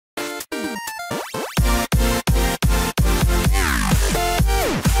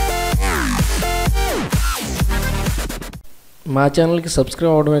మా ఛానల్కి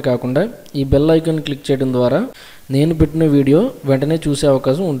సబ్స్క్రైబ్ అవడమే కాకుండా ఈ బెల్ ఐకాన్ క్లిక్ చేయడం ద్వారా నేను పెట్టిన వీడియో వెంటనే చూసే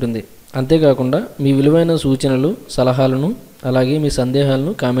అవకాశం ఉంటుంది. అంతేకాకుండా మీ విలువైన సూచనలు సలహాలను అలాగే మీ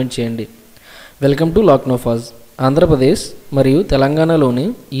సందేహాలను కామెంట్ చేయండి. Welcome to లాక్నోఫాస్. ఆంధ్రప్రదేశ్ మరియు తెలంగాణలోని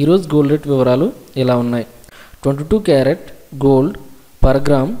ఈరోజు గోల్డ్ రేట్ వివరాలు ఇలా ఉన్నాయి. 22 carat gold per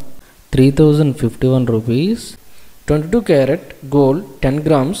gram 3051 rupees. 22 carat gold 10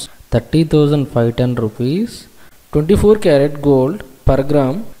 grams 30,510 rupees. 24 carat gold per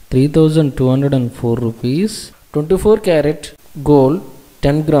gram 3,204 rupees. 24 carat gold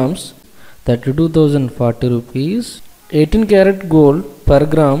 10 grams 32,040 rupees. 18 carat gold per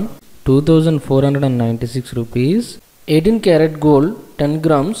gram 2,496 rupees. 18 carat gold 10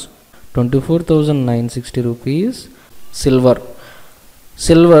 grams 24,960 rupees. Silver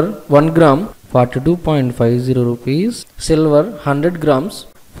 1 gram 42.50 rupees. Silver 100 grams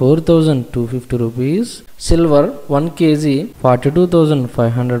 4,250 rupees. Silver 1 kg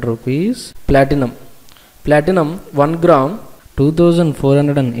 42,500 rupees. Platinum 1 gram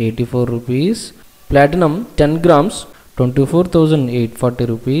 2,484 rupees. Platinum 10 grams 24,840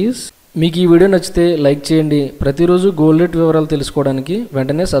 rupees. మీకు ఈ video నచ్చితే like చేయండి. ప్రతిరోజు gold rate వివరాలు తెలుసుకోవడానికి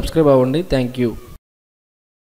వెంటనే subscribe అవ్వండి. Thank you.